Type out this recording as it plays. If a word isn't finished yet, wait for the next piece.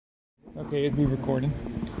Okay, it'd be recording.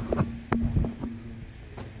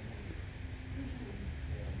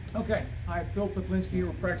 Okay, hi, Phil Piklinski here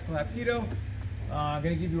with Practical Hapkido. I'm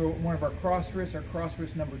going to give you one of our cross wrists, our cross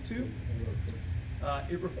wrist number 2.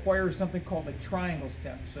 It requires something called a triangle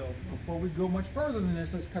step. So before we go much further than this,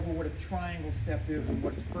 let's cover what a triangle step is and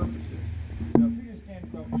what its purpose is. So if you just stand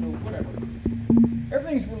up, so whatever.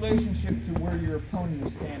 Everything's relationship to where your opponent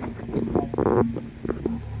is standing.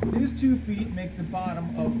 These 2 feet make the bottom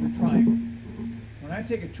of the triangle. When I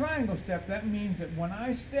take a triangle step, that means that when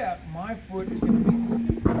I step, my foot is going to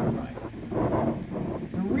be the triangle.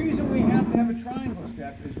 The reason we have to have a triangle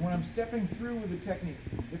step is when I'm stepping through with the technique.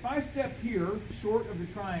 If I step here, short of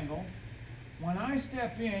the triangle, when I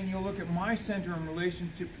step in, you'll look at my center in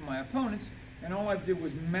relationship to my opponent's, and all I did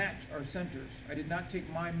was match our centers. I did not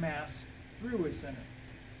take my mass through its center.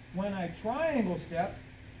 When I triangle step,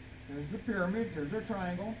 there's the pyramid, there's our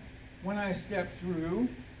triangle. When I step through,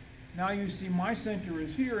 now you see my center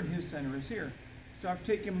is here and his center is here. So I've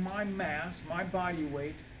taken my mass, my body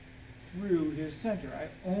weight, through his center. I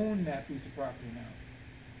own that piece of property now.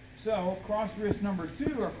 So cross wrist number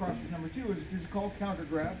 2, our cross wrist number 2 is called counter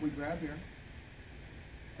grab. We grab here.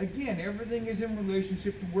 Again, everything is in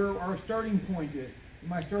relationship to where our starting point is.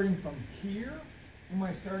 Am I starting from here? Am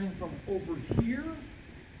I starting from over here?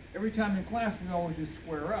 Every time in class, we always just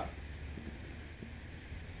square up.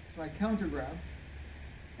 So I counter grab,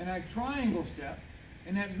 and I triangle step,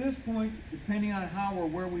 and at this point, depending on how or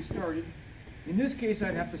where we started, in this case,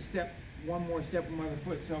 I'd have to step one more step with my other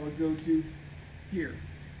foot, so I would go to here.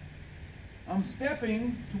 I'm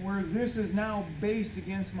stepping to where this is now based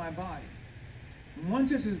against my body. And once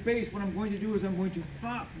this is based, what I'm going to do is I'm going to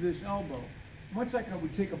pop this elbow. Much like I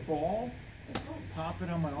would take a ball and pop it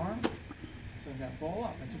on my arm, send that ball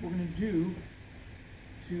up. That's what we're going to do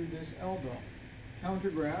to this elbow.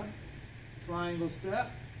 Counter grab, triangle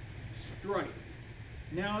step, strike.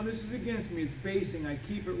 Now this is against me, it's basing, I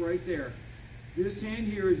keep it right there. This hand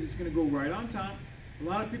here is just going to go right on top. A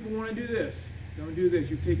lot of people want to do this. Don't do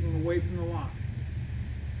this, you're taking away from the lock.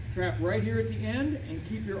 Trap right here at the end and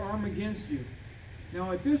keep your arm against you.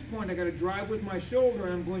 Now at this point I got to drive with my shoulder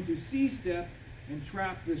and I'm going to C-step and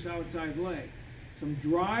trap this outside leg. So I'm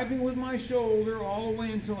driving with my shoulder all the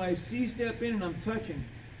way until I C-step in and I'm touching.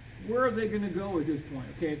 Where are they going to go at this point?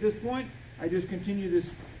 Okay, at this point I just continue this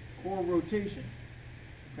core rotation.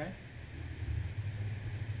 Okay?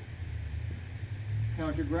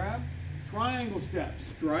 Counter grab, triangle step,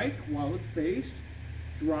 strike while it's based,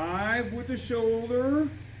 drive with the shoulder,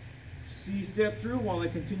 C-step through while I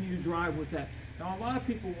continue to drive with that. Now a lot of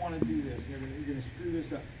people want to do this. You're going to screw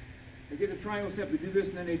this up. They get a triangle step, they do this,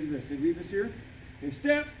 and then they do this. They leave this here, they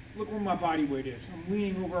step, look where my body weight is. I'm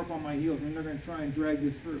leaning over up on my heels, and they're going to try and drag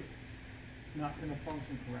this through. It's not going to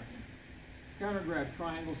function correctly. Counter grab,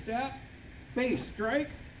 triangle step, base, strike,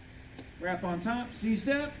 wrap on top,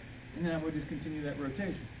 C-step, and then I would just continue that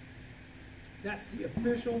rotation. That's the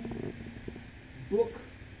official book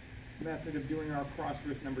method of doing our cross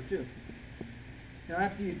wrist number 2. Now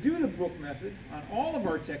after you do the book method on all of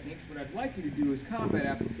our techniques, what I'd like you to do is combat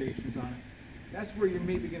applications on it. That's where you're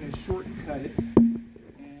maybe going to shortcut it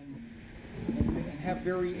and have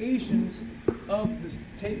variations of the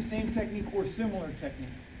same technique or similar technique.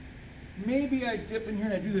 Maybe I dip in here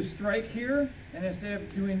and I do the strike here, and instead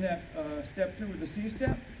of doing that step through with the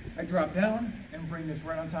C-step, I drop down and bring this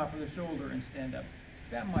right on top of the shoulder and stand up.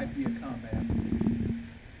 That might be a combat application.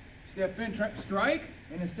 Step in, strike,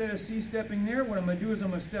 and instead of C-stepping there, what I'm going to do is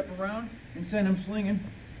I'm going to step around and send him slinging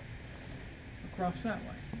across that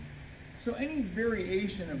way. So any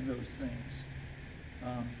variation of those things,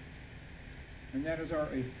 and that is our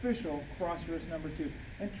official cross wrist number 2.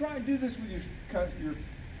 And try and do this with your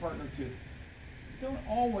partner too. Don't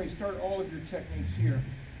always start all of your techniques here.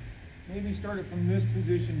 Maybe start it from this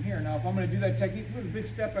position here. Now if I'm going to do that technique with a big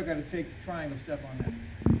step, I got to take the triangle step on that.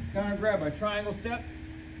 Counter grab my triangle step.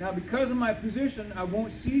 Now because of my position, I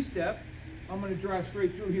won't C-step. I'm going to drive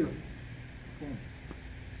straight through here. Boom.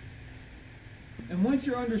 And once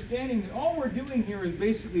you're understanding that all we're doing here is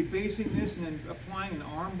basically basing this and then applying an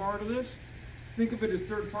arm bar to this, think of it as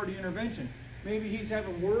third-party intervention. Maybe he's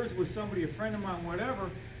having words with somebody, a friend of mine, whatever.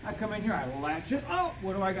 I come in here, I latch it. Oh,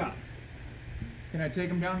 what do I got? Can I take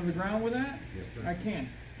him down to the ground with that? Yes, sir. I can.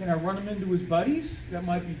 Can I run him into his buddies that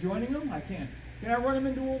might be joining him? I can. Can I run him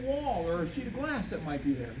into a wall or a sheet of glass that might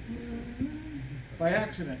be there? By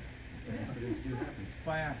accident. Accidents do happen.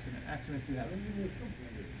 By accident. Accidents do happen.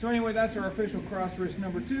 So anyway, that's our official cross wrist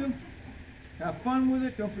number 2. Have fun with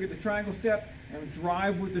it. Don't forget the triangle step and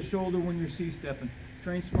drive with the shoulder when you're C-stepping.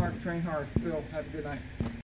 Train smart, train hard. Phil, have a good night.